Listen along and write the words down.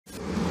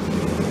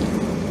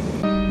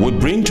We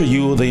bring to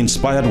you the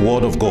inspired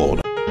word of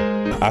God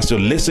as you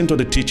listen to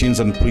the teachings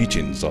and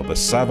preachings of the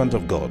servant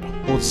of God,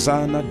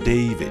 Hosanna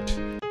David,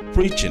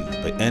 preaching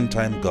the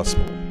end-time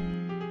gospel.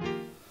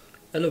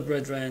 Hello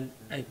brethren,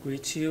 I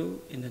greet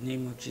you in the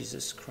name of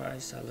Jesus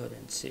Christ, our Lord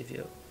and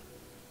Savior.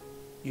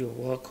 You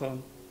are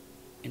welcome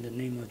in the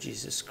name of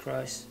Jesus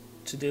Christ.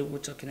 Today we're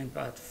talking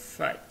about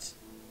fight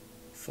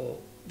for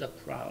the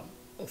crown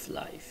of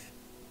life.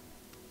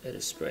 Let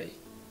us pray.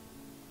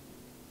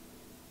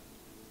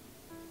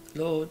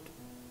 Lord,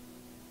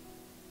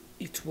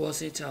 it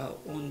wasn't our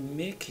own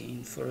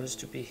making for us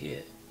to be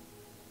here.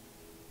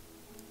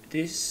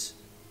 This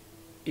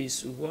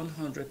is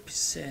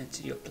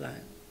 100% your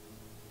plan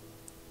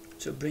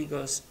to bring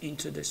us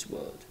into this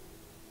world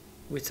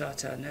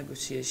without our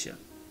negotiation.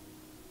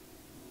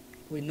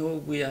 We know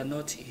we are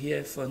not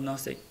here for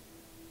nothing.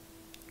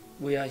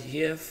 We are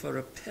here for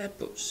a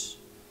purpose,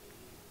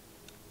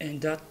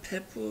 and that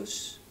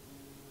purpose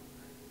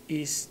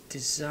is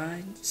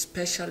designed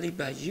specially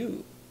by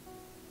you,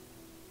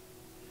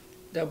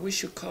 that we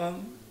should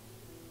come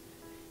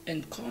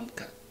and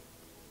conquer.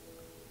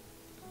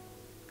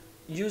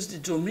 Use the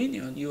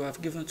dominion you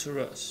have given to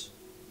us.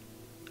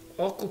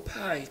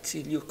 Occupy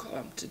till you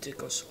come to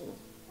take us home.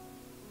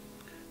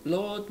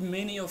 Lord,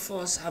 many of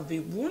us have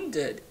been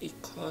wounded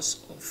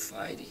because of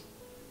fighting.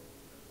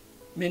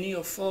 Many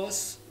of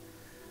us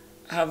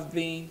have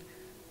been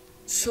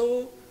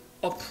so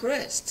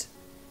oppressed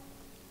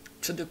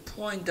to the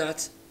point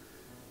that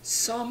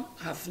some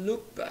have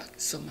looked back,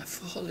 some have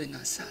fallen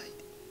aside.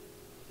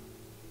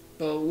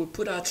 But we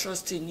put our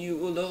trust in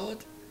you, O Lord,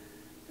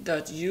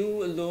 that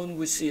you alone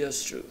will see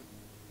us through.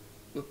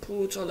 We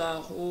put all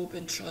our hope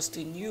and trust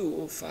in you,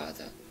 O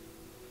Father.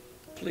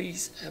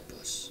 Please help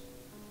us.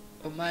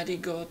 Almighty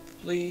God,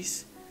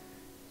 please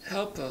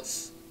help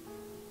us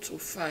to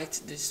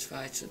fight this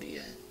fight to the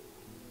end.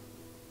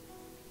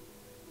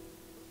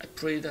 I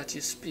pray that you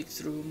speak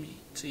through me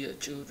to your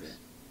children.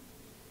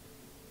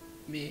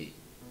 May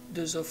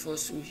those of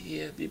us who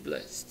hear be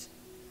blessed.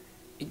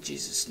 In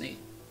Jesus' name,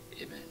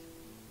 amen.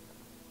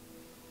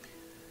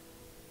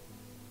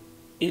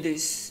 It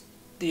is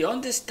the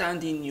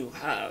understanding you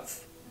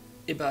have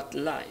about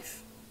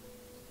life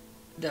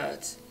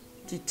that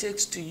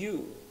dictates to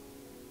you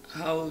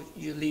how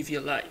you live your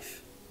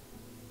life.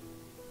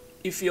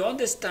 If your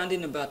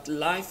understanding about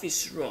life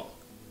is wrong,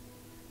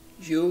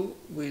 you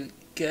will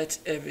get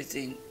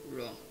everything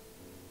wrong.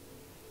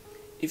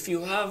 If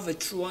you have a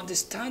true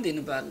understanding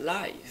about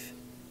life,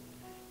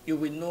 you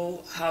will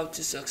know how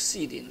to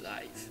succeed in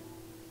life.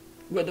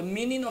 Where the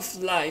meaning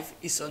of life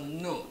is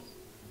unknown,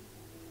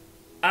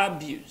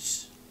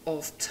 abuse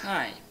of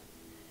time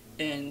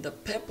and the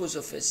purpose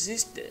of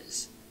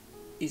existence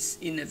is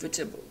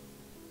inevitable.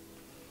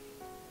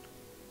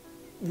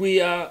 We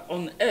are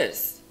on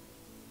earth,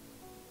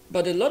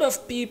 but a lot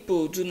of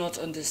people do not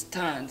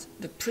understand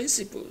the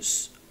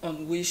principles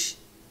on which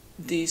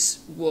this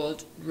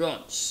world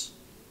runs.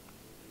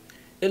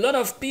 A lot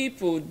of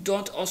people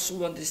don't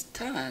also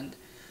understand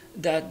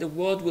that the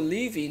world we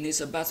live in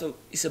is a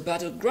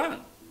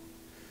battleground.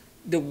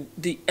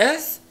 The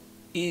earth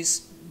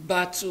is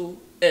battle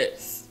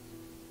earth.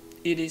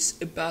 It is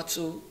a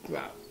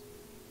battleground.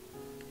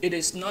 It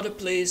is not a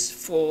place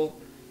for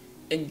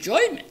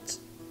enjoyment.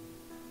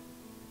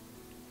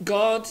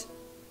 God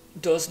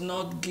does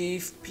not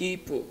give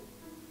people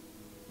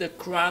the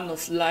crown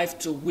of life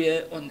to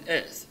wear on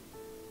earth.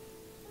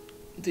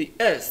 The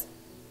earth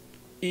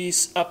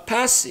is a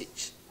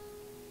passage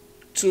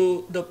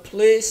to the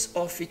place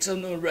of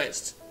eternal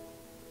rest.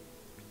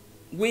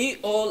 We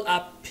all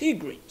are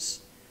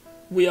pilgrims.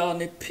 We are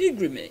on a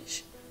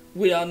pilgrimage.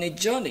 We are on a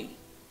journey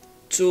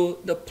to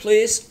the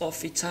place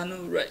of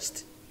eternal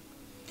rest.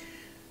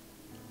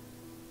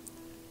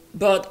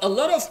 But a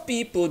lot of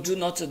people do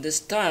not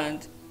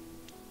understand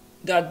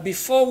that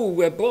before we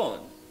were born,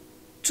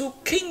 two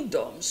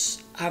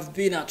kingdoms have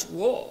been at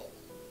war.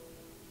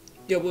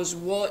 There was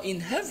war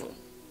in heaven,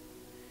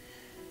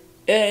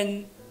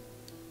 and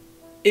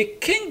a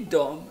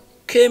kingdom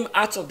came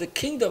out of the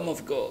kingdom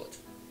of God.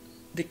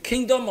 The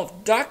kingdom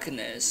of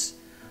darkness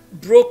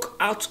broke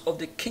out of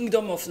the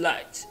kingdom of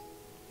light.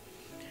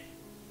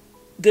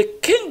 The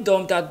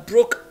kingdom that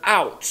broke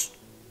out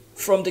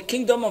from the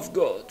kingdom of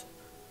God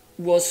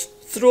was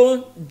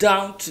thrown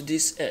down to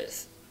this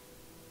earth.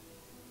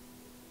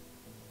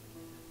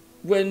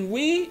 When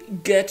we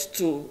get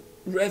to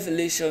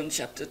Revelation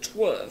chapter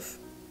 12,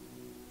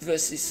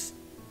 verse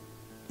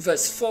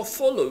 4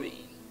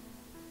 following,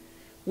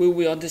 we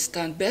will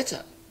understand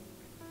better.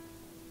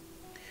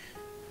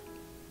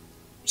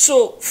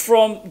 So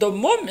from the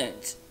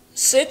moment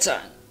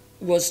Satan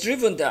was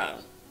driven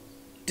down,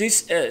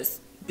 this earth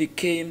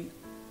became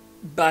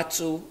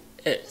battle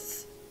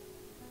earth.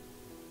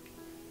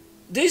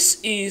 This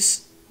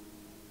is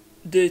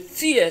the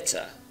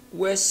theater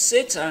where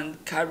Satan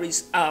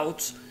carries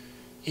out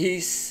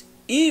his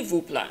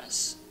evil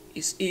plans,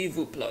 his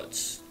evil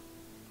plots.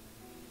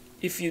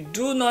 If you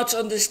do not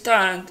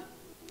understand,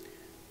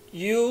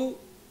 you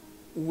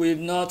will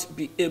not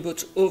be able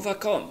to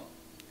overcome.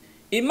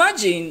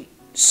 Imagine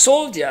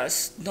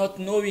soldiers not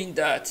knowing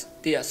that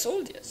they are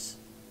soldiers.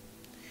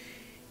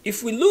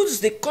 If we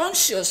lose the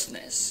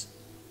consciousness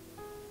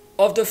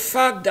of the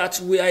fact that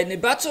we are in a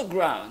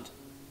battleground,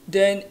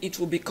 then it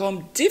will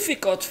become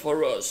difficult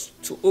for us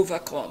to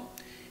overcome.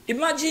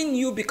 Imagine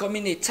you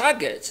becoming a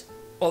target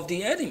of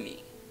the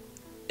enemy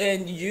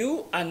and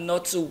you are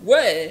not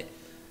aware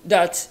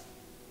that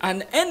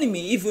an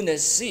enemy even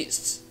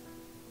exists.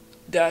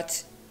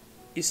 That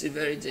is a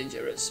very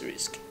dangerous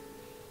risk.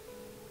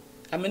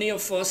 How many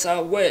of us are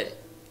aware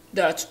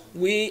that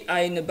we are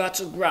in a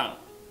battleground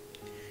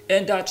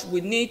and that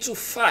we need to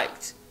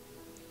fight,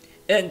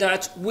 and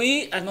that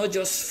we are not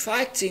just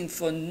fighting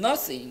for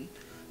nothing,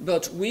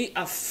 but we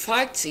are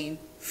fighting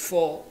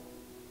for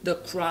the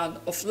crown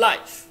of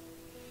life?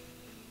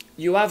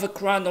 You have a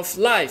crown of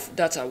life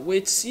that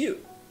awaits you.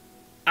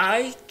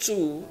 I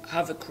too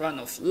have a crown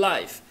of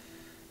life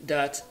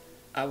that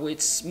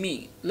awaits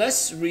me.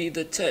 Let's read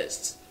the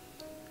text.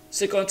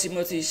 2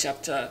 Timothy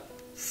chapter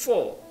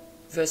 4,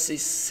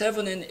 verses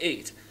 7 and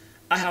 8.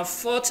 I have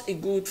fought a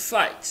good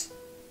fight.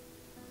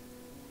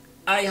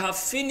 I have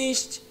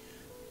finished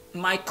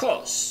my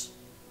course.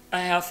 I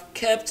have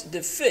kept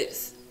the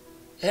faith.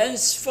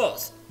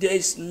 Henceforth there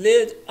is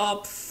laid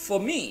up for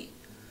me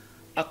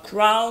a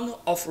crown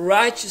of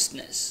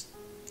righteousness,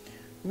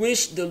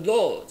 which the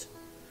Lord,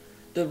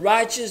 the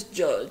righteous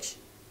judge,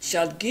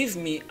 shall give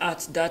me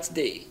at that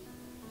day,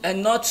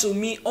 and not to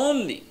me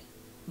only,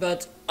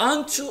 but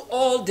unto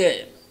all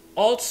them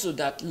also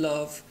that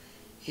love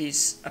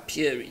his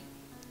appearing.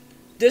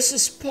 This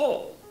is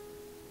Paul.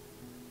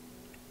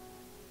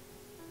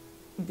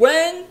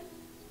 When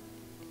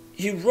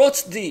he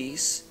wrote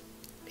this,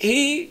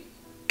 he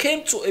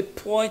came to a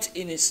point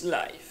in his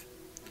life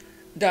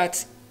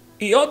that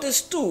he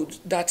understood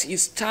that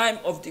his time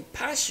of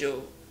departure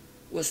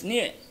was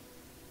near.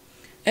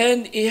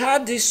 And he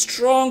had this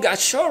strong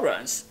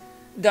assurance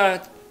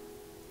that,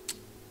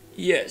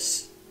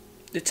 yes,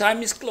 the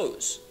time is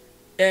close,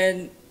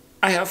 and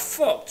I have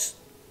fought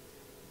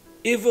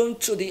even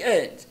to the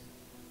end.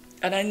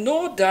 And I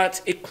know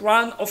that a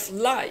crown of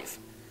life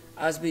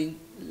has been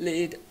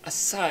laid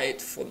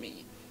aside for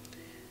me.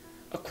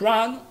 A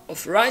crown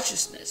of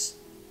righteousness.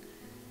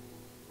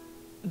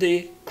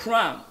 The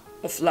crown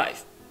of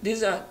life.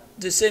 These are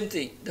the same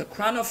thing. The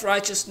crown of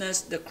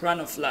righteousness, the crown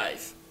of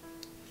life.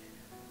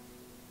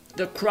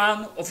 The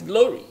crown of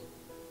glory.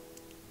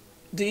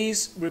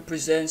 These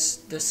represents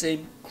the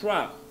same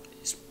crown.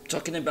 It's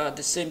talking about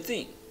the same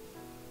thing.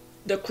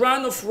 The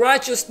crown of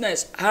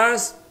righteousness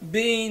has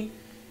been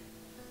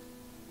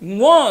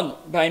won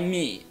by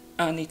me,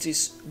 and it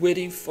is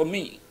waiting for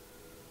me,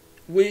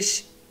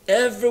 which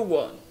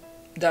everyone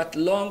that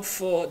long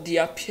for the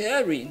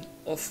appearing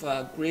of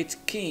our great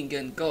King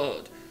and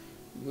God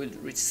will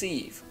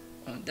receive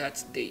on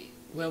that day,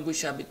 when we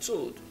shall be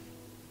told,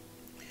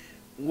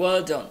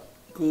 well done,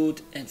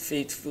 good and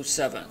faithful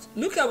servant.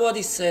 Look at what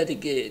he said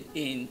again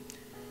in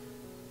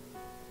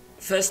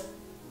 1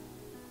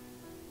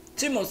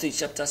 Timothy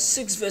chapter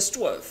 6 verse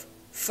 12.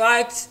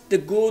 Fight the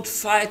good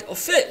fight of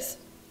faith.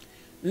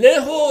 Lay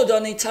hold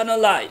on eternal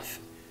life,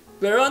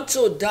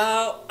 whereunto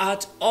thou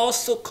art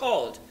also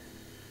called,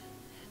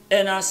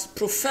 and hast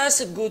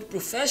professed a good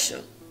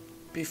profession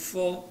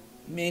before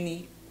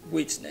many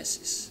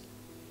witnesses.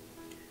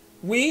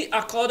 We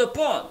are called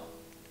upon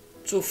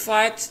to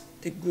fight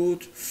the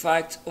good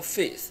fight of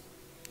faith.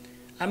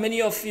 How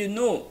many of you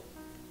know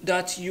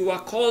that you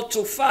are called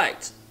to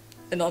fight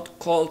and not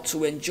called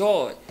to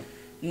enjoy,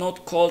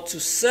 not called to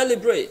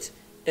celebrate,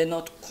 and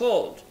not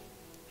called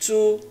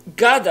to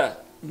gather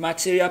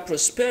material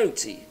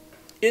prosperity?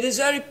 It is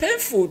very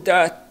painful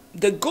that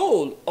the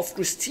goal of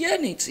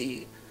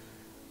Christianity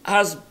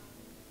has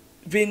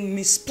been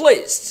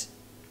misplaced.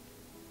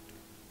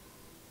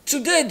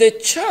 Today, the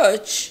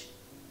church,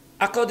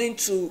 according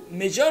to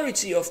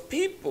majority of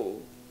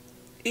people,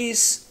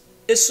 is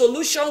a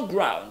solution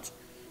ground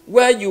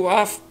where you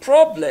have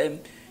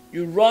problem,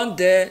 you run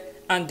there,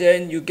 and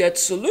then you get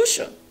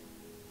solution.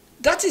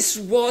 That is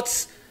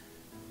what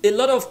a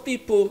lot of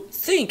people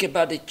think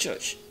about the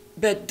church,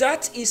 but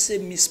that is a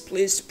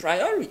misplaced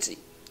priority.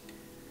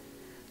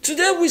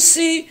 Today we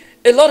see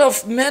a lot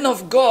of men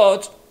of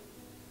God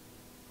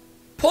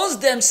pose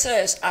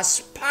themselves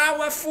as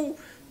powerful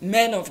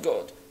men of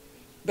God,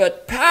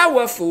 but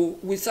powerful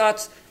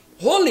without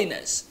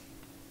holiness.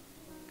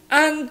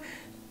 And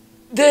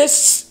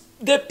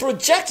they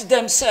project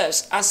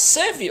themselves as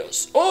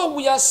saviors. Oh,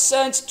 we are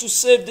sent to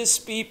save these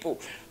people.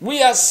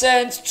 We are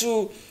sent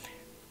to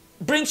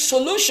bring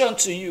solution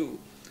to you.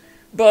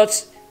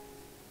 But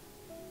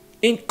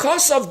in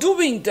course of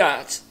doing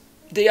that,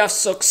 they have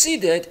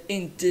succeeded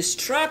in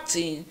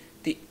distracting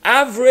the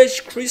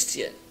average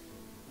Christian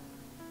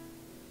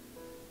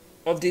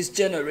of this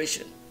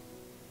generation.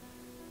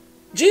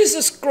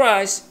 Jesus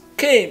Christ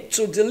came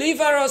to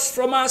deliver us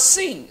from our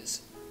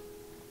sins.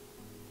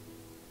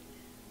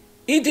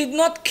 He did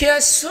not care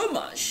so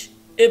much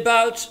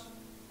about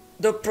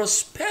the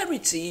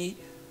prosperity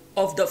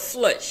of the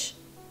flesh.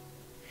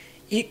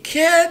 He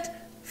cared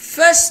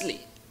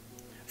firstly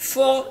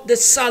for the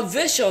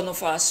salvation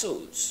of our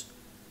souls.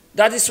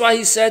 That is why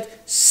he said,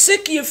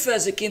 seek ye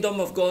first the kingdom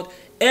of God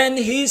and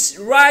his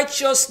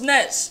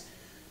righteousness.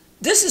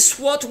 This is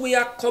what we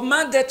are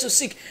commanded to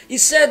seek. He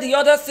said the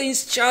other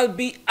things shall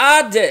be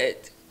added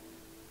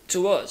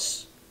to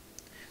us.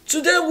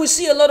 Today we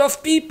see a lot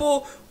of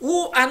people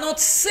who are not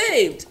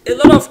saved. A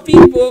lot of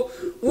people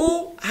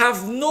who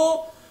have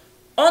no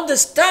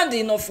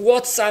understanding of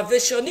what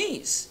salvation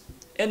is.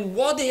 And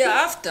what they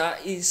are after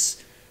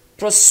is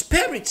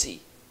prosperity.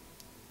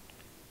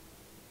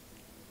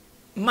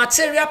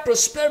 Material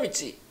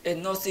prosperity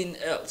and nothing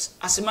else.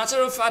 As a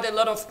matter of fact, a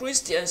lot of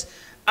Christians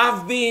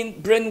have been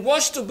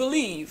brainwashed to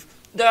believe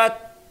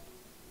that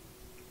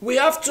we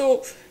have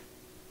to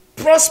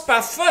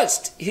prosper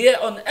first here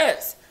on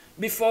earth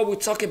before we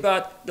talk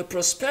about the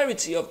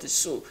prosperity of the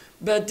soul.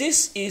 But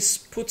this is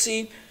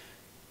putting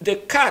the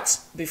cart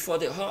before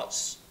the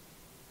horse.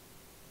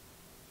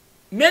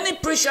 Many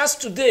preachers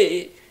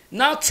today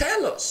now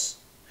tell us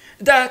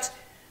that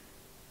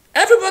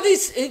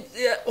everybody's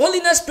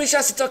holiness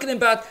preachers are talking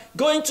about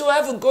going to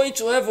heaven, going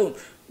to heaven.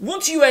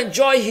 Won't you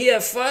enjoy here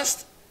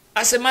first?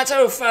 As a matter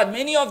of fact,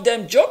 many of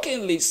them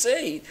jokingly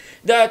say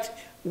that,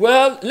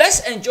 well,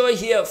 let's enjoy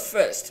here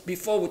first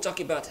before we talk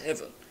about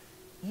heaven.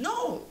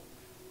 No.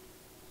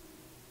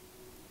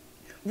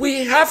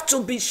 We have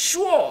to be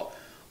sure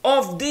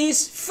of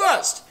this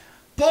first.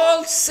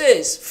 Paul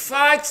says,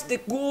 fight the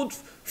good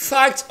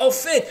fight of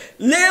faith.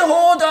 Lay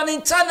hold on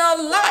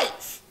eternal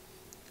life,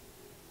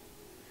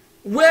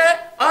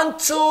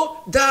 whereunto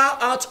thou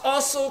art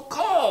also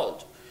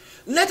called.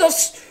 Let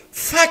us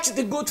fight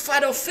the good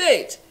fight of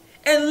faith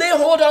and lay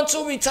hold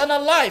unto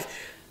eternal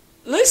life.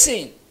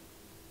 Listen,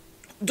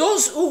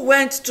 those who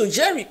went to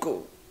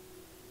Jericho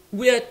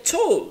were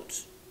told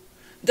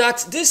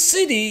that this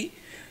city,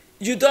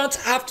 you don't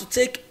have to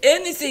take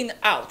anything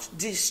out.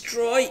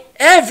 Destroy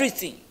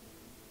everything.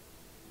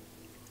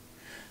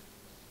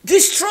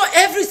 Destroy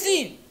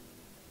everything.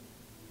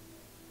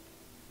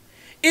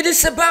 It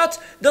is about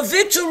the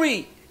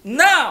victory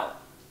now.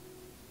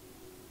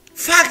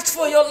 Fight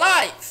for your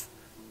life.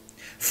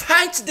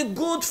 Fight the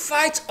good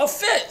fight of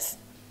faith.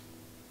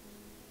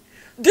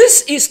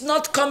 This is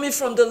not coming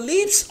from the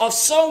lips of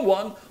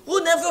someone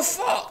who never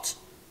fought.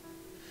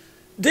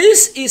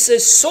 This is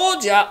a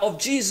soldier of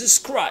Jesus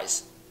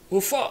Christ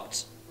who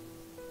fought.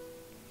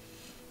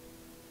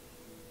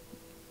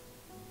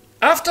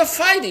 After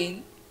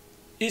fighting,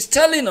 he's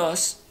telling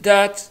us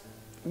that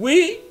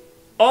we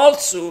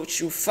also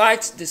should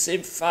fight the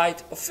same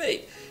fight of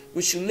faith.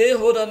 We should lay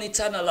hold on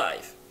eternal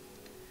life.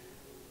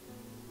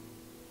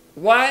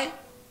 Why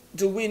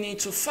do we need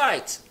to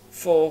fight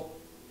for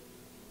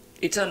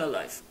eternal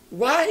life?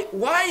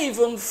 Why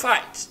even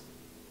fight?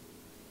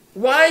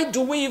 Why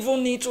do we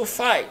even need to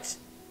fight?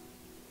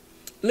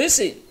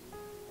 Listen,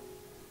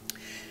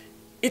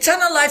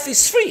 eternal life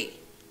is free.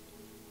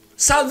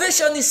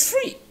 Salvation is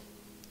free.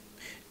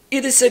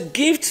 It is a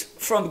gift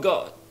from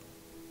God.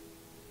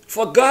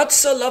 For God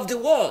so loved the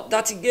world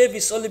that he gave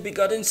his only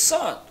begotten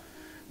Son,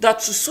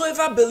 that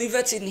whosoever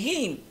believeth in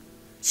him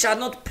shall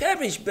not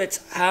perish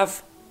but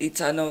have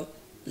eternal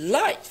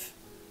life.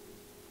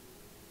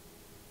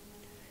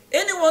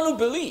 Anyone who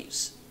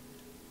believes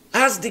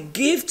has the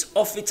gift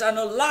of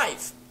eternal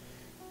life.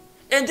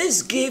 And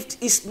this gift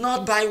is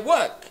not by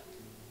work.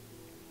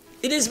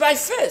 It is by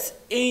faith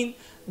in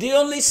the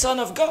only Son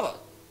of God.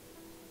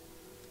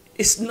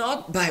 It's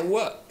not by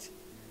work.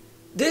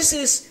 This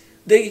is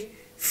the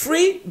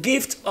free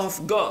gift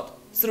of God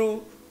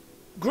through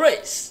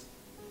grace.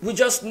 We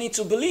just need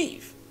to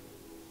believe.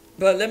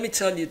 But let me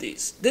tell you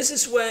this. This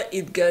is where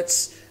it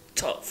gets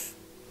tough.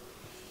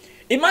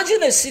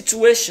 Imagine a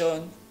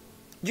situation,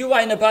 you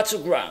are in a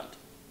battleground,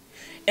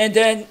 and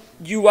then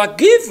you are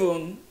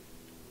given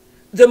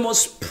the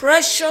most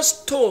precious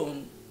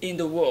stone in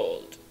the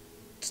world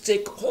to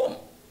take home.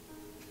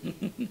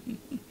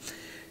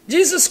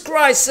 Jesus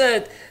Christ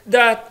said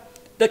that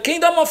the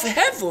kingdom of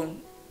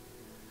heaven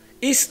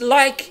is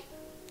like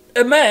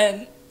a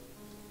man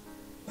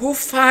who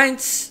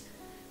finds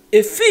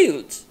a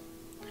field,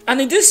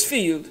 and in this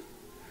field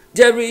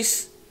there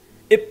is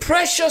a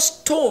precious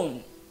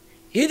stone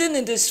hidden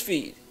in this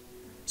field.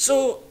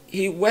 So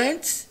he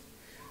went,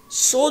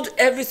 sold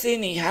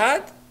everything he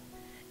had,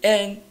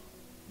 and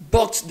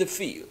bought the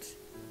field.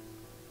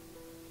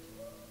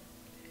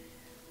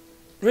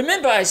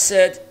 Remember, I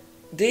said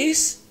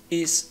this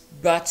is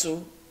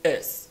battle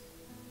earth.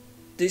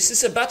 This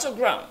is a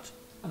battleground.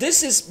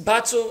 This is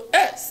battle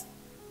earth.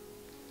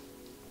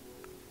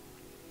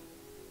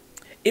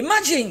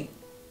 Imagine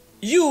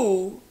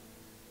you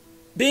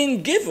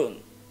being given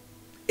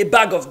a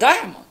bag of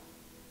diamond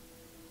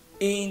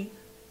in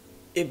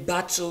a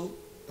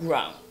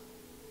battleground,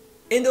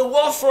 in the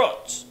war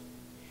front.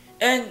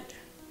 And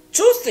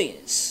two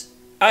things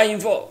are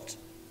involved.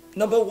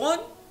 Number one,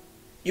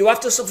 you have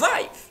to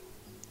survive.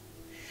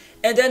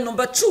 And then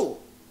number two,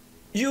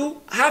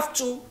 you have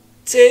to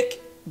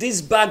take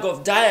this bag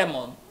of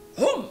diamond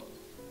home.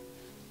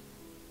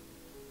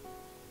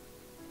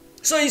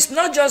 So it's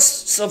not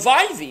just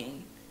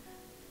surviving,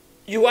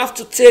 you have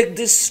to take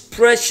these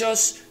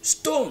precious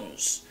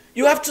stones.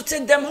 You have to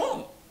take them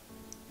home.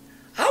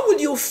 How will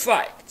you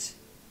fight?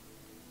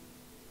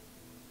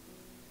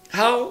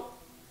 How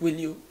will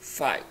you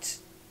fight?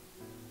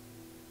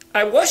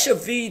 I watched a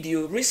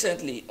video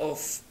recently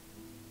of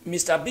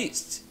Mr.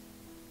 Beast.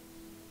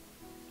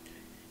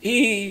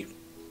 He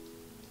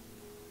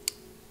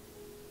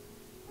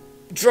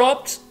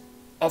dropped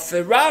a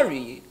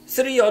Ferrari,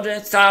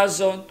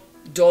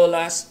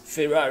 $300,000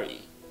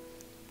 Ferrari.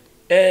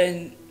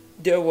 And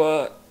there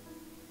were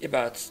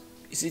about,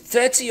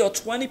 30 or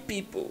 20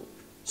 people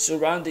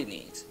surrounding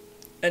it.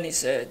 And he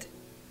said,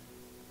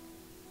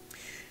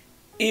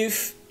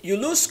 if you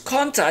lose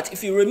contact,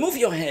 if you remove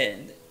your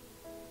hand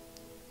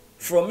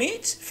from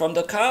it, from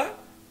the car,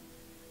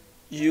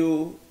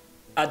 you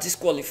are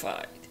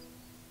disqualified.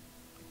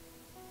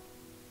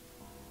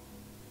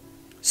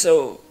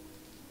 So,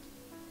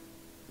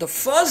 the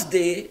first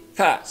day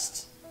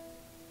passed.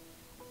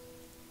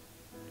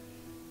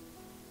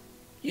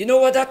 You know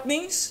what that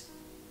means?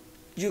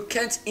 You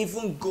can't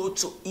even go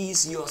to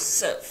ease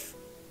yourself.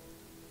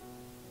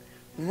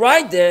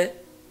 Right there,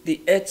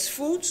 they ate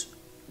food,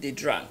 they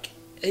drank.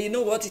 And you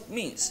know what it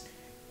means?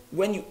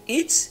 When you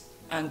eat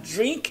and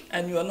drink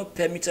and you are not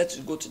permitted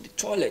to go to the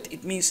toilet,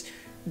 it means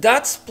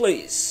that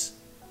place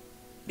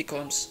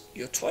becomes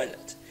your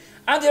toilet.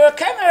 And there are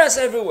cameras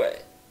everywhere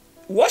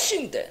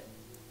watching them.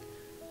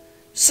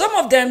 Some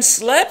of them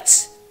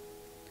slept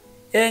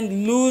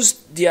and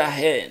loosed their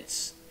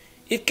hands.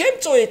 It came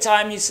to a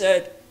time he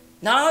said,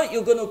 now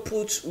you're going to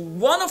put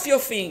one of your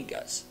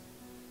fingers,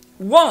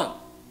 one,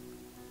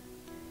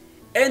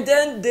 and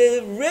then they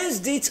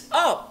raised it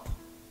up.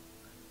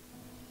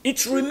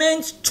 It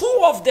remained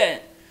two of them.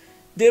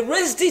 They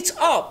raised it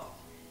up,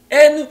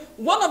 and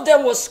one of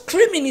them was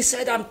screaming. He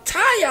said, I'm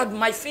tired,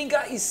 my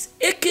finger is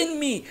aching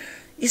me.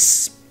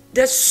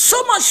 There's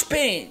so much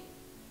pain.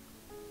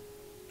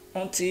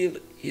 Until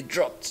he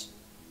dropped.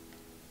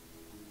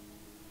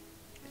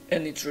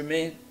 And it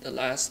remained the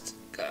last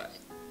guy.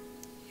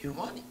 You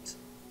want it.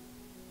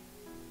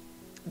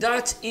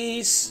 That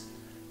is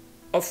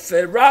a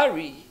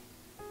Ferrari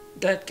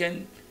that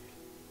can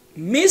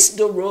miss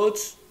the road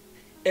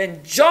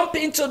and jump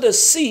into the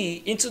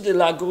sea, into the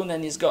lagoon,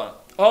 and is gone.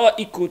 Or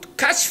it could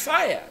catch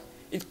fire.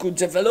 It could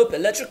develop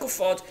electrical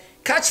fault,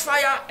 catch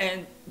fire,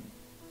 and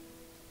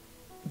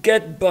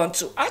get burnt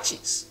to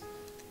ashes.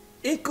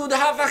 It could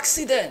have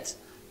accident.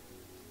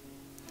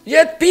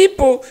 Yet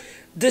people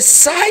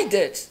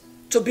decided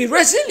to be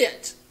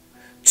resilient,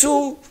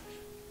 to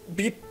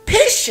be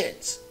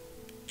patient,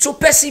 to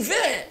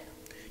persevere,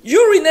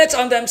 urinate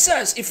on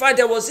themselves. In fact,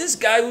 there was this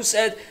guy who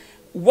said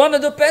one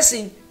of the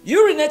person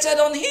urinated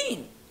on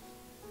him.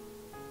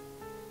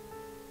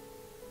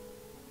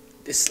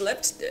 They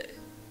slept there.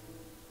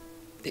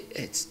 They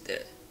ate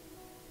there.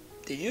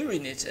 They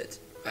urinated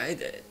right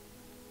there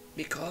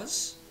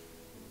because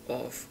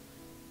of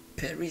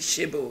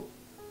perishable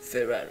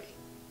Ferrari.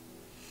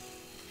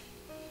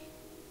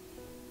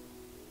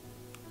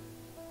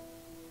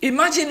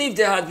 Imagine if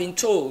they had been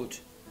told,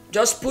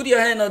 just put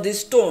your hand on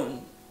this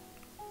stone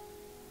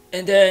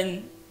and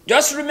then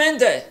just remain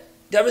there.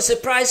 There is a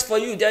prize for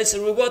you. There is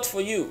a reward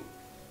for you.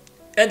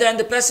 And then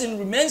the person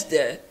remains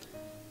there.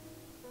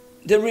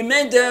 They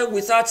remain there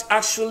without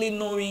actually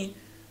knowing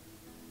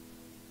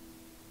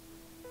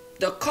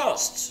the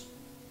cost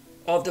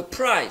of the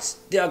prize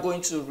they are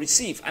going to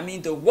receive. I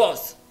mean the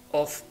worth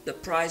of the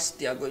prize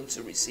they are going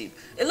to receive.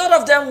 A lot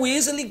of them will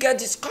easily get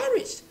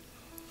discouraged.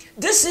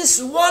 This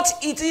is what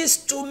it is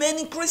to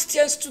many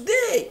Christians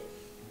today.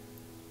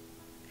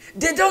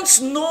 They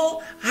don't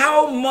know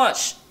how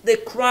much the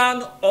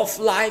crown of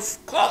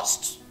life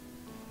costs.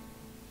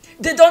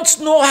 They don't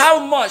know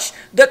how much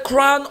the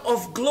crown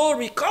of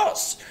glory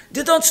costs.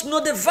 They don't know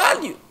the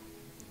value.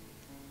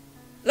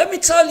 Let me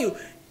tell you,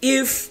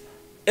 if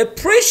a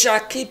preacher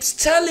keeps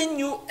telling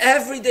you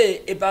every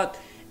day about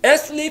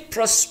earthly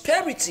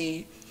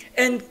prosperity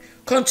and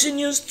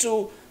continues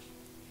to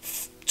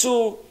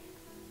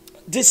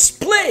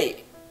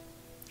display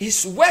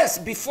his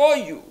wealth before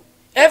you,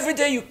 every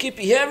day you keep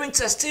hearing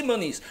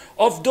testimonies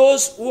of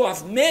those who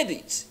have made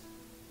it.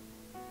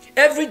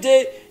 Every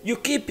day you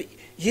keep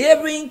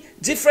hearing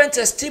different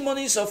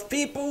testimonies of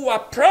people who are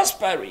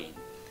prospering.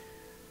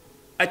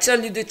 I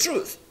tell you the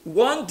truth,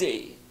 one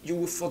day you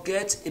will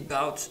forget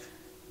about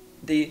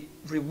the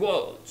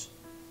reward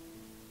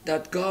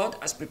that God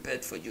has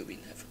prepared for you in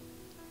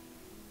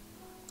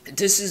heaven.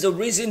 This is the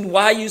reason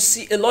why you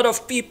see a lot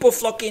of people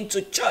flocking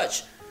to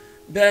church,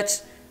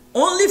 but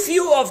only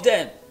few of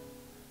them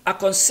are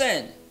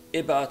concerned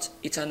about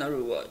eternal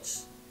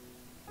rewards.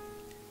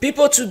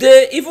 People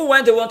today, even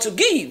when they want to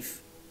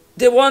give,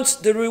 they want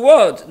the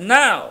reward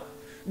now.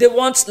 They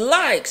want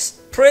likes,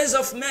 praise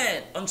of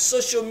men on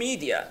social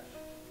media.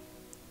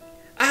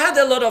 I had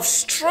a lot of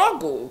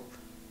struggle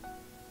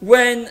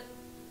when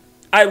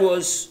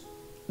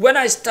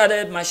I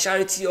started my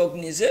charity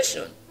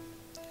organization,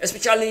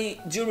 especially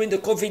during the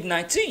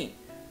COVID-19.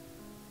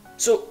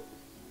 So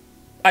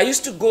I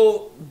used to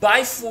go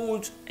buy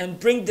food and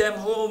bring them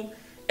home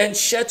and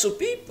share to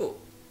people.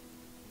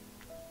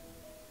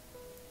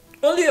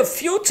 Only a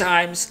few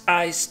times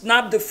I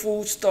snap the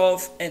food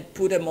stuff and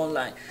put them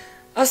online.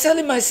 I was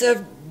telling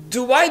myself,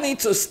 do I need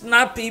to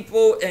snap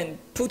people and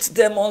put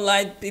them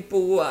online, people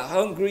who are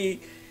hungry,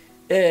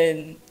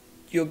 and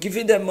you're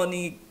giving them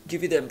money,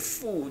 giving them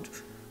food?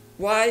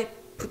 Why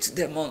put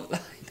them online?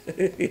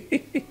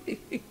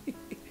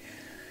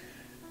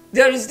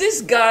 There is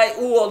this guy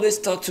who always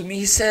talked to me.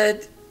 He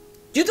said,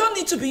 you don't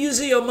need to be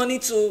using your money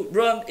to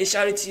run a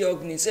charity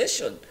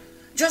organization.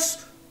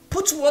 Just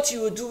put what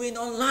you are doing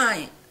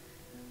online.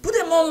 Put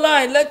them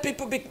online. Let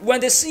people be, when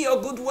they see your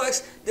good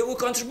works, they will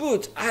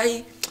contribute.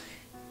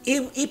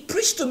 He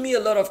preached to me a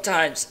lot of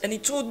times, and he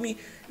told me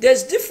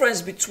there's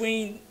difference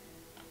between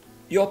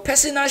your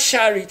personal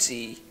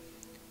charity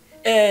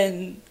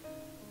and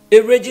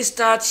a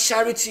registered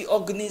charity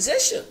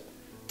organization.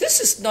 This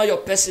is not your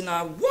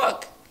personal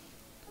work.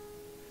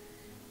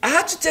 I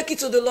had to take it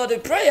to the Lord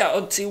in prayer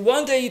until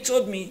one day he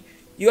told me,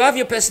 you have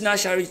your personal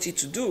charity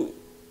to do,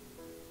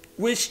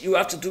 which you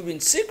have to do in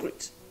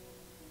secret.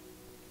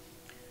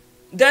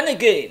 Then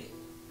again,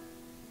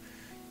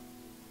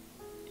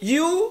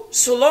 you,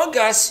 so long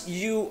as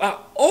you are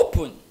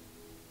open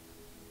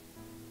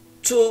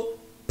to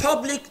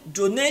public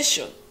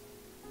donation,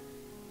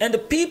 and the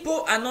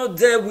people are not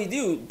there with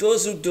you,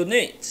 those who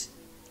donate,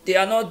 they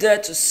are not there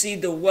to see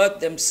the work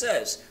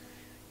themselves,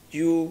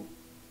 you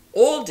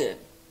owe them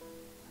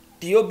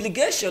the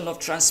obligation of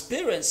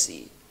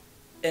transparency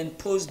and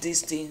post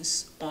these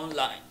things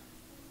online.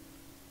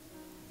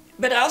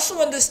 But I also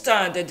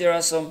understand that there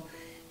are some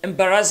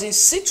embarrassing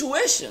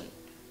situations.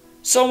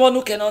 Someone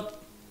who cannot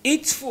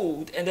eat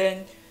food, and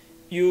then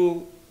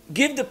you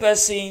give the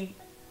person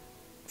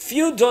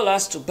few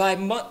dollars to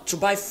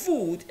buy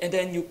food, and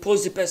then you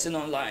post the person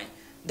online.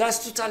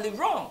 That's totally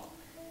wrong.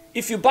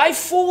 If you buy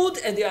food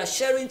and they are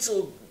sharing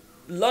to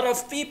a lot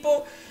of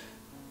people,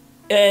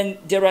 and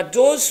there are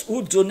those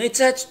who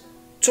donated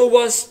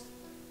towards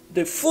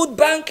the food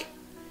bank,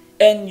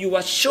 and you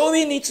are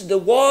showing it to the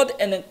world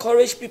and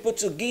encourage people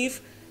to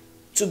give,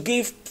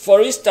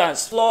 for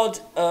instance, flood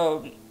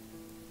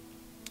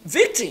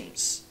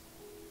victims.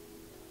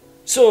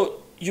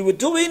 So you were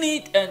doing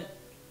it and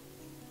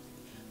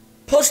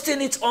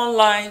posting it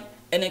online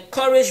and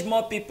encourage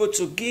more people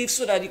to give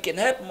so that you can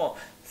help more.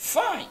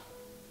 Fine.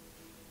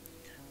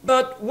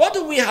 But what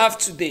do we have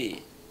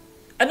today?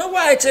 I know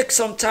why I take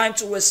some time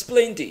to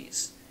explain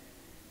this.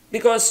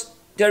 Because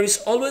there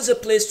is always a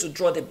place to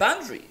draw the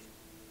boundary.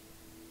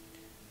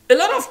 A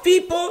lot of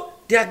people,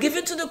 they are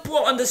giving to the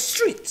poor on the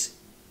street.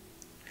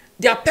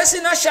 Their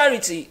personal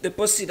charity, they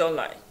post it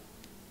online.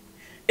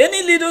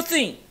 Any little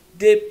thing,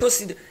 they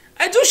post it.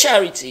 I do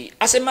charity.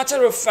 As a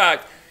matter of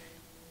fact,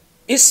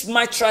 it's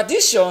my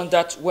tradition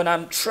that when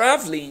I'm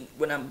traveling,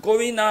 when I'm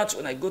going out,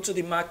 when I go to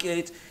the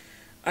market,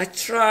 I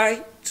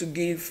try to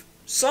give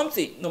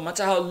something, no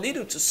matter how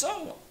little, to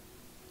someone.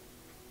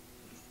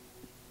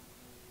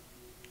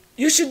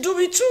 You should do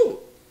it too.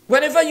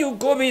 Whenever you're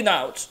going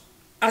out,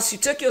 as you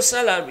take your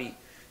salary,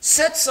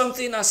 set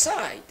something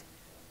aside.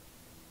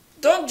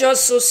 Don't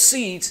just sow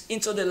seeds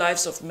into the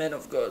lives of men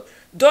of God.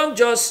 Don't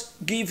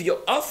just give your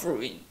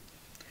offering.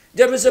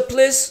 There is a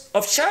place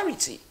of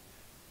charity.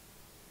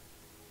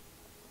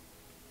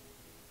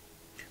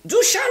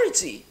 Do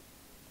charity.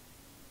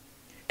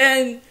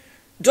 And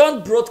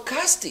don't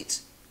broadcast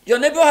it. Your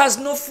neighbor has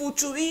no food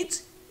to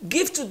eat.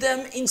 Give to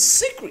them in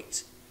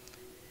secret.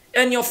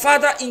 And your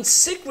Father in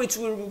secret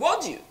will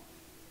reward you.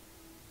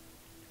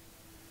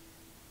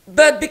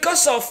 But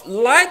because of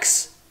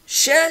likes,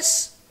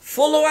 shares,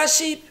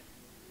 followership,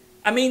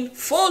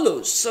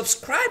 follows,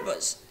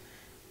 subscribers,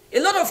 a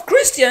lot of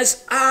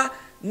Christians are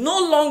no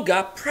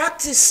longer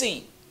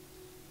practicing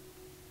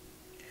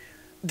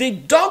the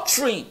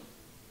doctrine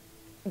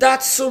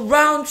that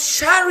surrounds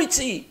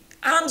charity,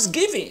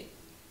 almsgiving,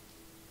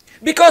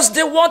 because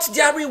they want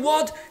their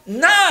reward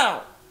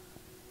now.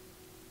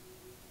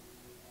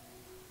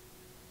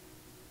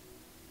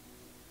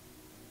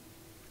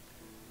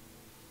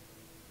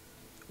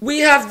 We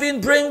have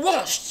been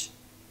brainwashed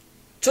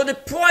to the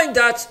point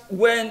that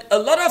when a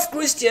lot of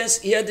Christians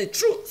hear the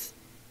truth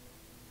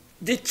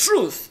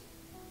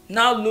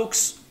now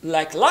looks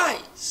like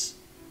lies.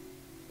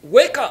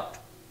 Wake up,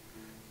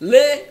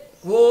 lay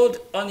hold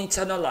on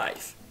eternal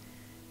life,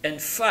 and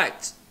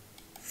fight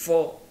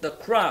for the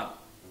crown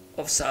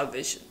of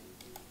salvation.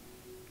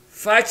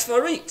 Fight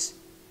for it.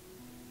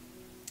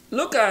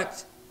 Look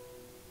at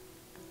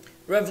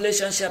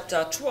Revelation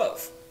chapter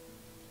 12,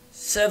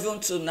 7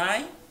 to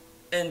 9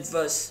 and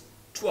verse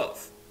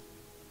 12.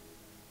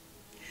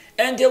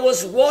 And there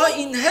was war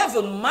in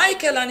heaven.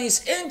 Michael and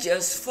his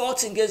angels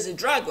fought against the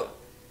dragon.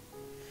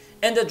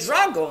 And the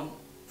dragon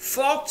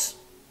fought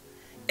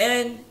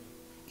and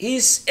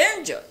his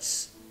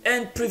angels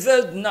and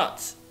prevailed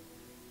not.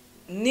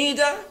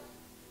 Neither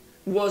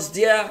was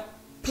their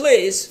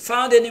place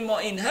found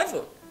anymore in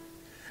heaven.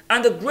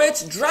 And the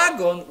great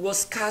dragon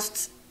was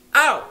cast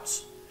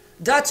out,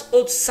 that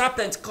old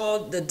serpent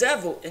called the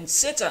devil and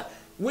Satan,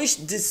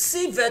 which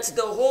deceiveth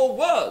the whole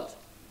world.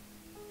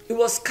 He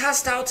was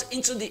cast out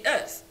into the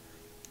earth,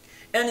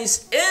 and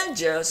his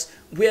angels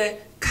were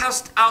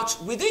cast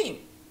out with him.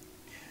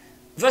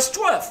 Verse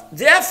 12,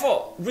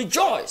 therefore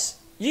rejoice,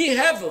 ye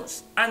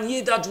heavens, and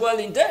ye that dwell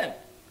in them.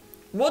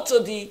 Woe to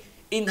the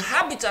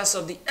inhabitants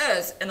of the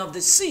earth and of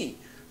the sea,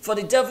 for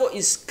the devil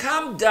is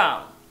come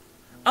down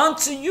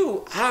unto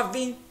you,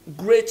 having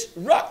great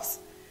wrath,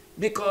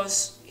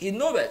 because he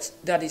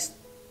knoweth that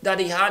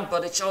he had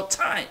but a short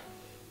time.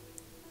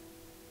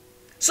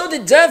 So the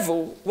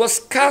devil was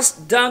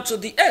cast down to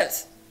the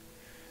earth.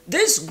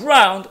 This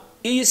ground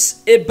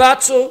is a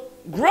battle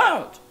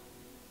ground.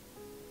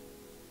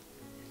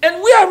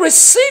 And we are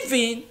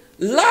receiving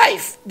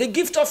life, the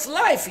gift of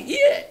life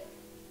here.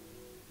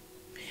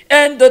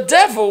 And the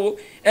devil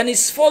and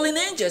his fallen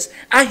angels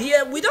are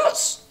here with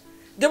us.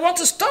 They want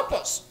to stop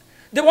us.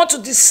 They want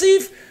to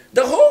deceive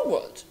the whole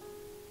world.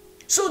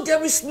 So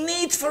there is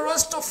need for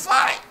us to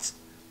fight.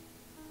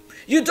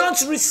 You don't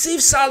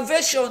receive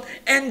salvation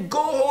and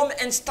go home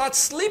and start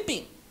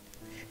sleeping.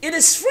 It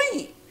is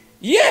free.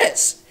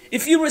 Yes,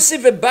 if you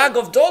receive a bag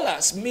of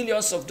dollars,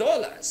 millions of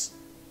dollars,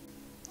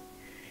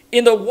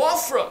 in the war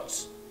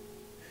front,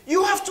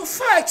 you have to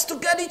fight to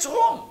get it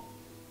home.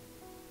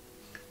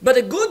 But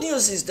the good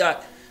news is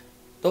that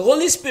the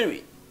Holy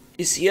Spirit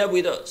is here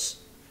with us.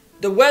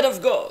 The Word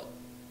of God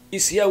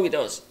is here with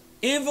us.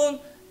 Even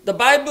the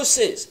Bible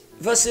says,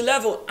 verse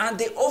 11, and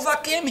they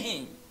overcame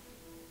him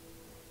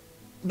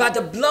by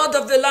the blood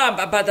of the Lamb,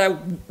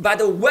 by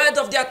the word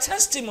of their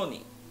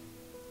testimony.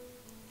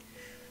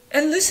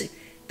 And listen,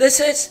 they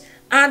says,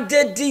 and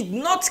they did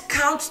not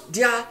count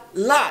their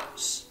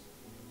lives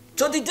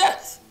to the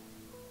death.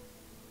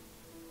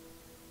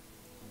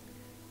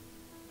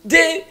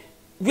 They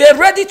were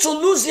ready to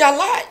lose their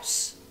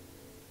lives.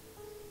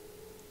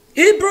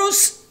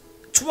 Hebrews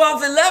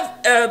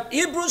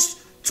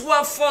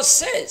 12:4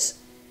 says,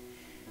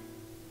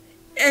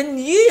 and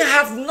ye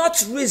have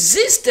not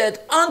resisted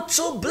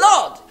unto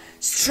blood,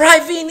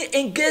 striving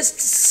against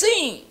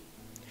sin.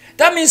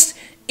 That means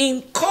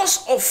in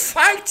course of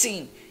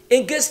fighting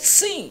against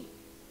sin,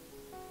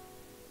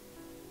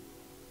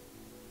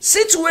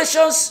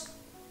 situations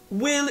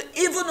will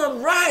even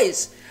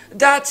arise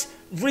that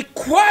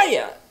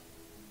require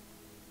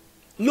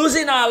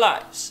losing our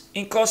lives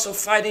in course of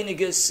fighting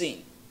against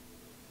sin.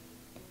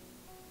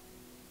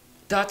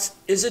 That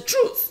is the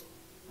truth.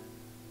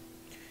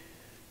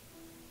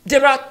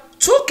 There are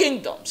two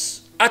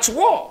kingdoms at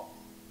war,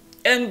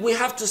 and we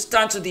have to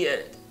stand to the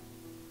end.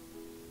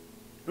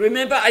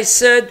 Remember, I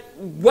said,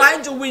 why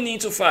do we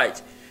need to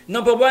fight?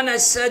 Number one, I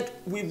said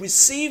we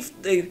receive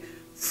the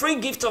free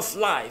gift of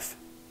life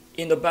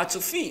in the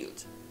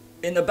battlefield,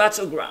 in the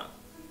battleground,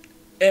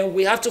 and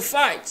we have to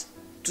fight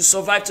to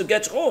survive, to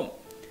get home.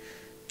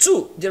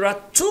 Two, there are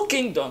two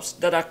kingdoms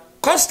that are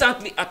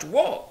constantly at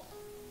war.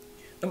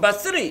 Number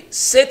three,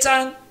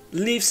 Satan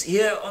lives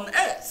here on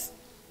earth.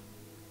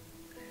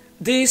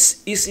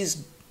 This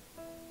is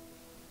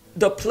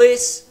the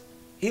place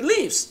he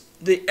lives.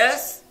 The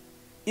earth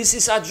is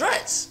his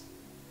address.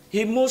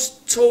 He moves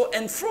to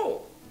and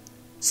fro,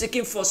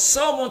 seeking for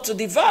someone to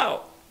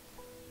devour.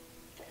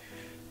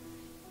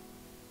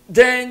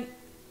 Then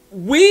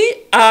we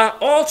are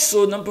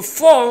also, number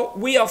four,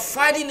 we are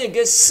fighting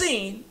against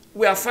sin.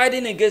 We are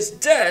fighting against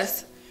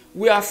death.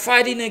 We are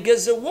fighting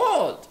against the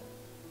world.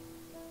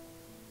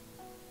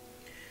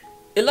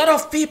 A lot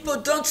of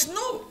people don't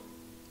know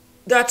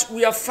that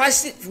we are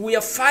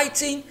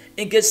fighting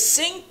against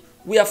sin,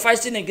 we are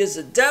fighting against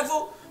the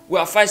devil, we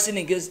are fighting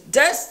against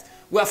death,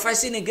 we are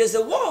fighting against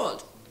the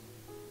world.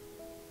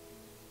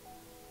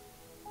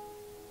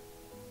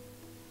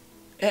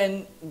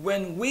 And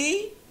when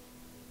we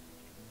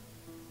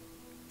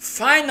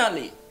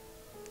finally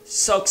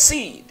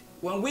succeed,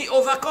 when we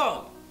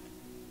overcome,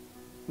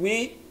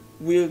 we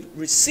will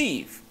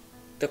receive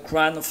the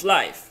crown of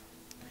life.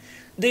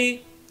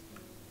 The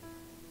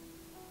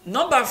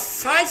number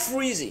 5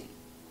 reason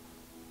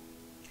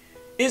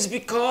is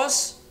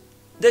because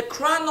the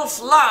crown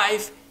of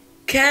life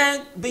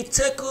can be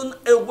taken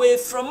away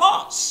from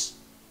us.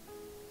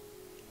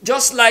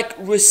 Just like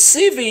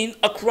receiving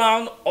a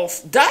crown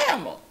of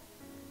diamond.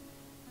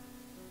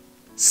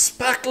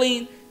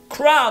 Sparkling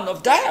crown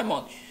of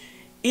diamond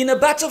in a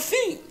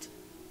battlefield.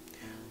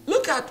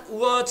 Look at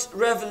what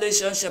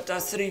Revelation chapter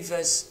 3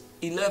 verse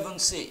 11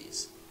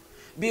 says.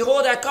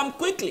 Behold, I come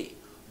quickly.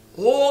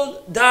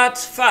 Hold that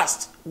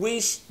fast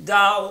which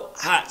thou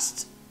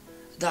hast,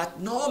 that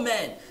no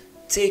man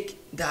take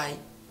thy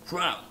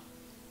crown.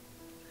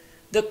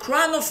 The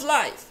crown of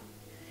life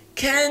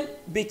can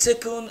be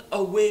taken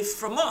away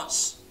from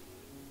us.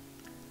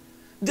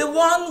 The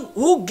one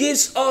who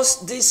gives us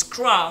this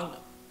crown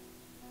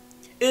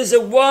is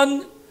the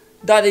one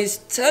that is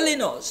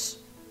telling us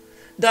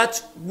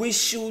that we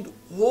should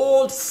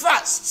hold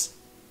fast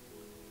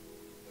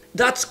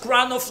that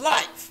crown of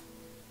life.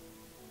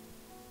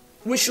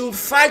 We should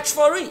fight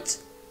for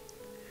it.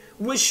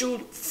 We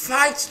should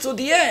fight to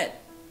the end.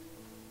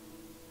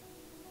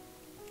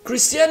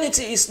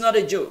 Christianity is not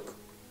a joke.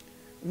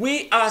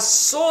 We are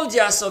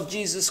soldiers of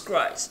Jesus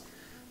Christ.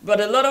 But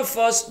a lot of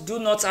us do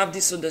not have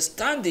this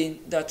understanding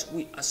that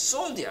we are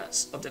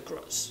soldiers of the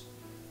cross.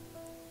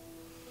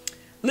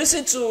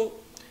 Listen to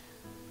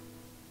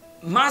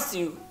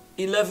Matthew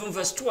 11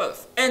 verse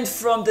 12. And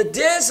from the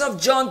days of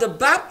John the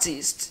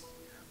Baptist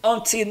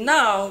until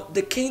now,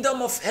 the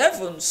kingdom of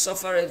heaven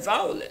suffered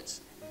violence,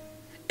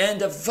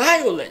 and the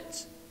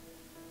violent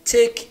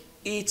take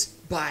it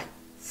by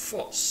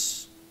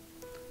force.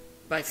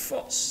 By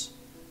force.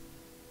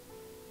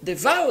 The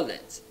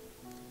violent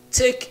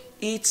take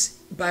it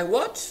by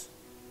what?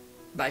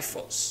 By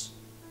force.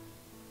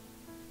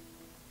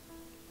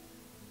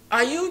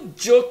 Are you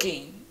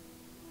joking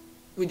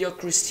with your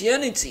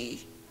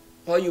Christianity,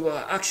 or you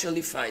are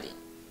actually fighting?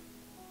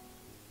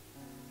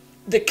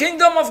 The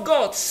kingdom of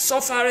God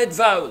suffered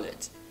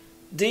violence.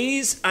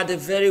 These are the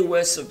very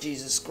words of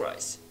Jesus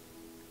Christ.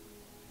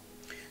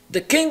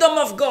 The kingdom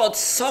of God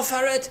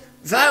suffered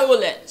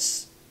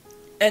violence,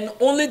 and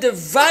only the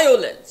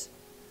violent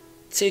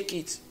take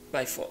it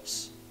by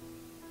force.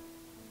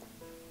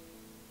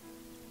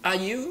 Are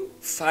you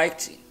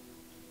fighting?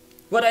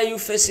 What are you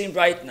facing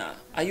right now?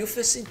 Are you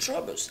facing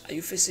troubles? Are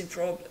you facing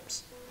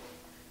problems?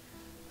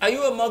 Are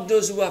you among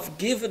those who have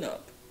given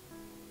up?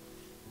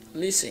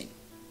 Listen,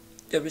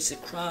 there is a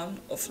crown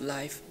of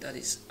life that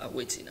is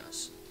awaiting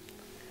us.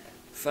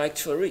 Fight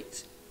for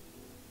it.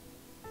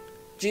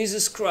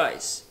 Jesus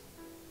Christ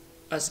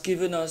has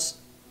given us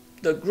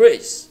the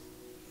grace.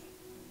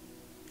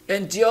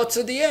 Endure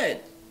to the end.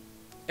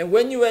 And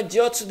when you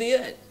endure to the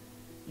end,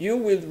 you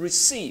will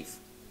receive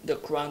the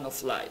crown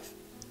of life.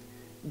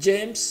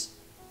 James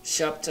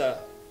chapter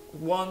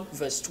 1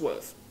 verse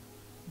 12.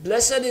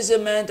 Blessed is a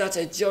man that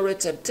endureth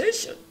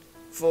temptation,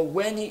 for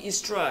when he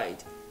is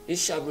tried, he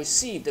shall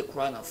receive the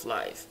crown of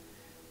life,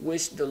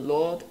 which the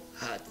Lord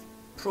hath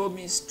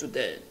promised to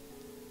them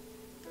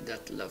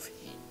that love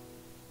him.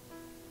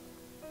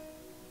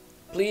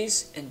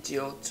 Please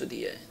endure to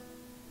the end.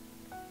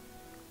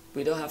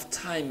 We don't have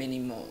time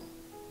anymore.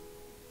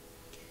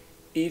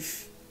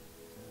 If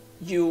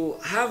you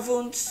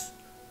haven't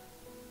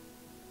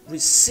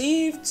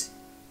received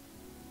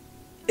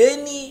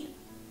any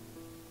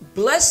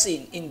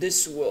blessing in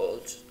this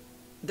world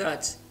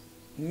that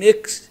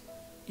makes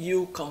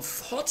you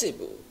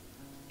comfortable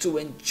to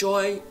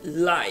enjoy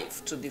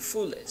life to the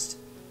fullest,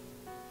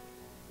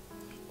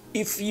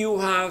 if you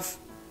have,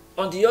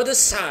 on the other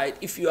side,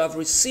 if you have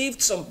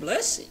received some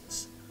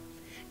blessings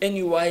and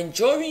you are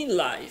enjoying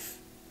life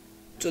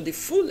to the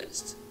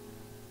fullest,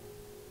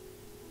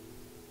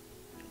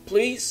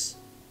 please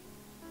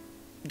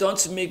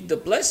don't make the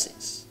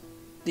blessings,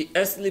 the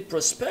earthly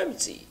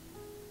prosperity,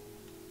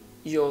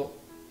 your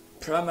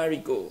primary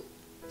goal.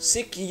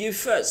 Seek ye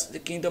first the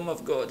kingdom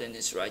of God and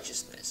his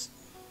righteousness.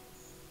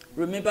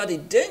 Remember the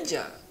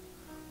danger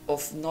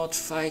of not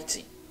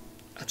fighting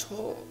at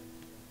all.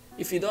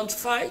 If you don't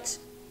fight,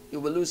 you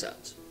will lose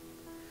out.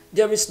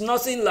 There is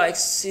nothing like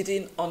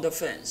sitting on the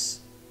fence.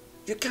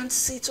 You can't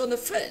sit on the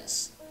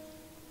fence.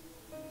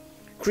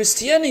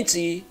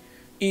 Christianity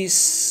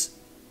is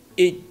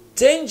a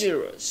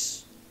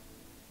dangerous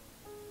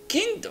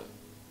kingdom.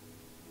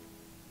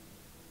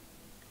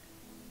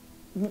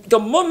 The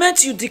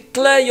moment you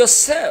declare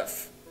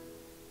yourself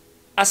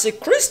as a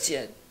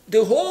Christian,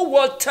 the whole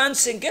world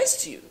turns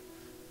against you.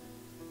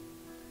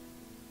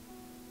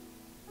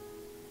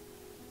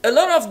 A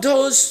lot of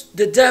those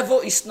the devil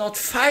is not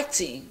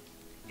fighting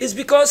is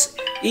because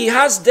he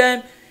has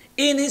them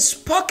in his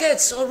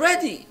pockets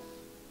already.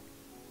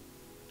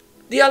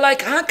 They are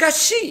like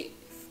handkerchief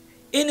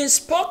in his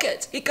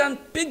pocket. He can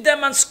pick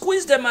them and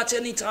squeeze them at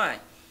any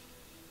time.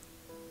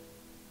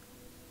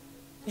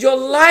 Your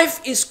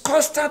life is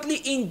constantly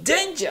in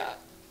danger.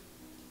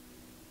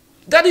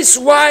 That is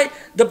why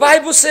the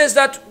Bible says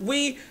that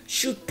we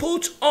should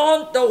put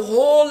on the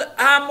whole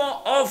armor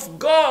of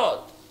God,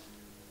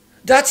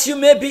 that you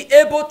may be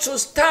able to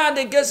stand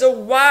against the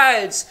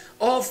wiles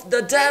of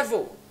the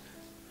devil.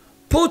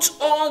 Put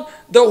on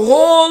the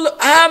whole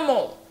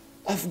armor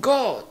of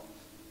God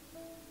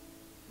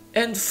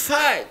and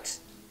fight.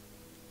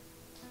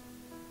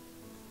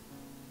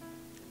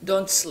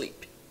 Don't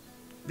sleep.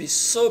 Be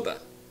sober.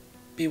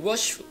 Be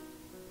watchful.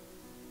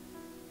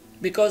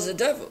 Because the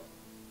devil,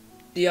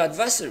 the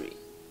adversary,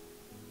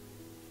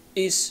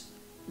 is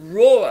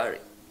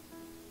roaring.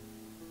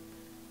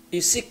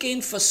 Is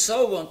seeking for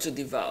someone to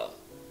devour.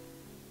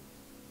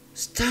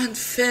 Stand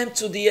firm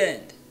to the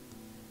end,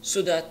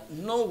 so that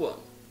no one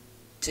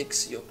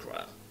takes your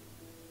crown.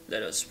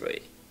 Let us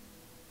pray.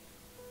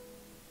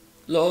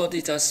 Lord,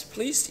 it has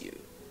pleased you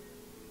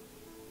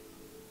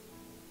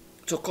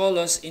to call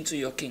us into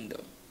your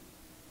kingdom.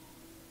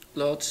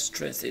 Lord,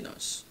 strengthen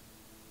us.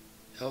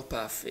 Help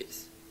our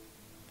faith.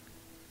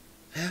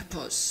 Help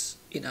us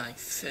in our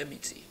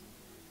infirmity.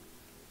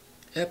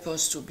 Help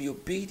us to be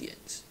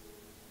obedient.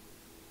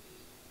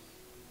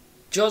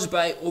 Just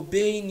by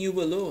obeying you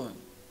alone,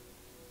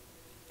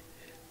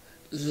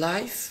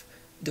 life,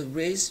 the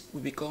race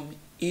will become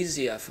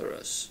easier for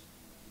us.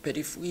 But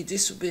if we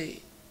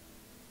disobey,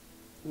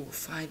 we will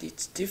find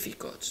it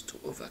difficult to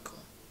overcome.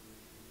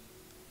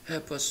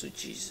 Help us, O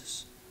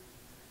Jesus.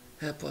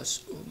 Help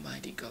us,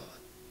 Almighty God.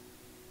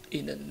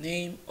 In the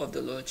name of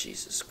the Lord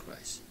Jesus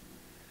Christ,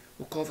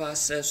 We cover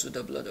ourselves with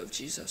the blood of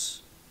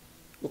Jesus.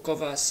 We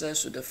cover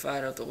ourselves with the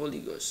fire of the Holy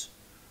Ghost.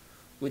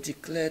 We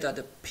declare that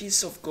the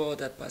peace of God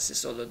that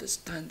passes all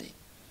understanding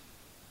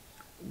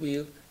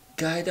will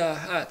guide our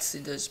hearts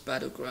in this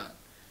battleground.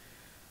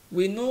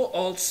 We know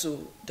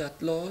also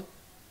that, Lord,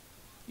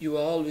 you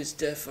are always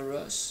there for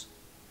us,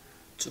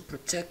 to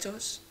protect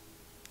us,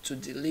 to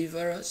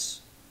deliver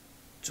us,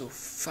 to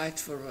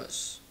fight for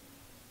us.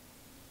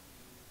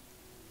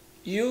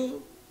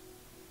 You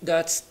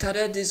that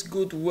started this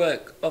good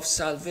work of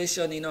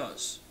salvation in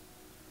us,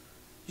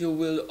 you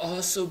will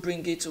also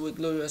bring it to a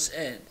glorious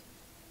end.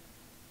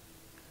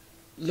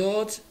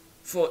 Lord,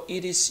 for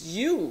it is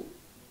you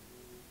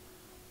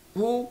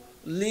who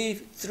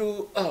live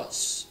through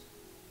us.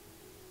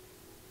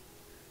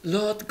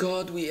 Lord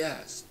God, we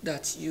ask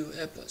that you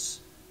help us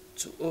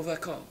to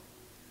overcome,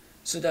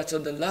 so that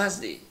on the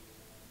last day,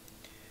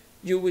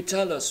 you will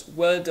tell us,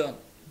 well done,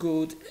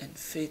 good and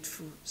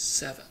faithful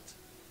servant.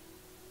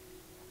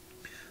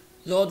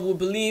 Lord, we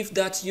believe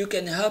that you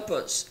can help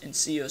us and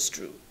see us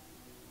through.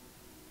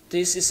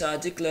 This is our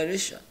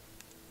declaration.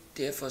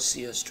 Therefore,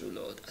 see us through,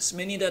 Lord. As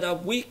many that are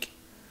weak,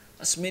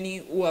 as many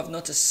who have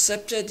not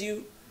accepted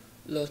you,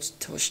 Lord,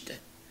 touch them.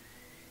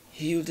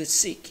 Heal the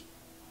sick.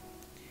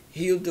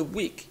 Heal the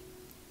weak.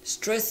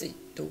 Strengthen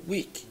the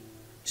weak.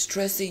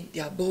 Strengthen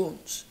their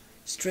bones.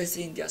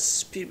 Strengthen their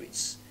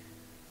spirits.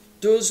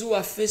 Those who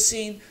are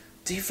facing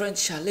different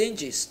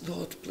challenges,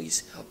 Lord,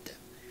 please help them.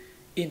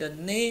 In the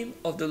name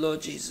of the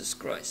Lord Jesus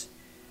Christ,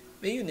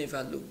 may you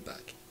never look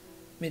back.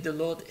 May the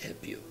Lord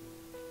help you.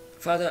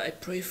 Father, I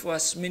pray for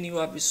as many who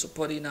have been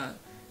supporting our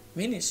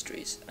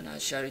ministries and our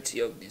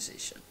charity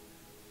organization.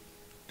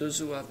 Those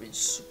who have been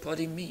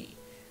supporting me,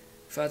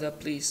 Father,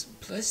 please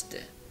bless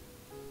them.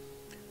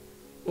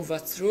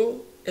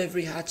 Overthrow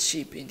every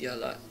hardship in their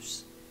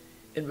lives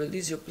and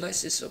release your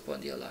blessings upon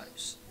their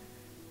lives.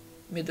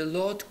 May the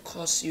Lord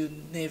cause you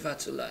never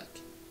to lack.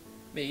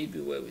 May it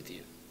be well with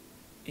you.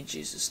 In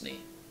Jesus'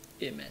 name,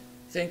 amen.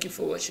 Thank you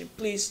for watching.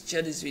 Please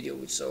share this video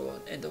with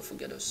someone and don't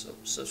forget to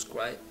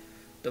subscribe.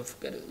 Don't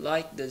forget to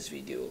like this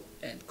video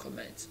and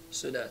comment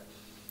so that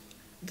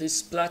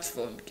this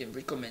platform can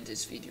recommend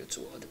this video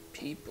to other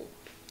people.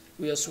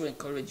 We also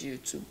encourage you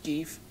to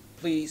give.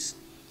 Please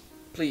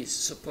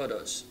support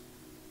us.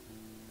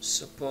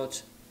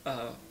 Support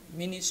our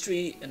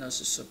ministry and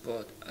also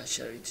support our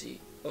charity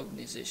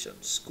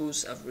organization.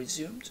 Schools have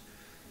resumed.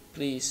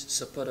 Please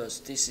support us.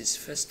 This is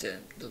first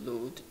term.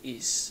 The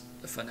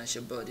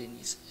financial burden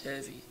is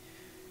heavy.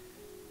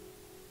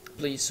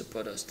 Please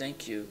support us.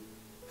 Thank you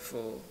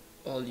for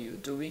all you're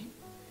doing.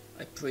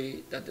 I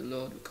pray that the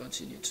Lord will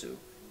continue to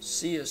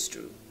see us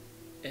through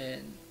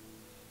and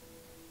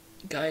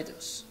guide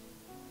us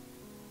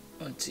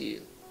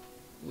until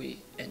we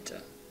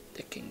enter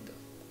the kingdom.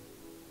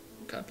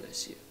 God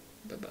bless you.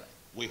 Bye-bye.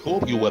 We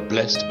hope you were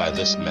blessed by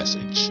this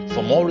message.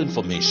 For more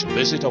information,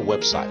 visit our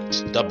website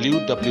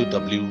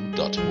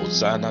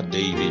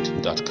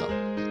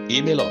www.hosannadavid.com.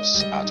 Email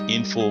us at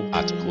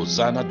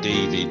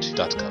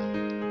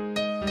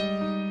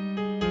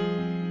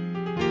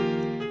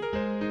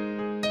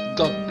info@hosannadavid.com.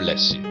 God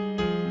bless you.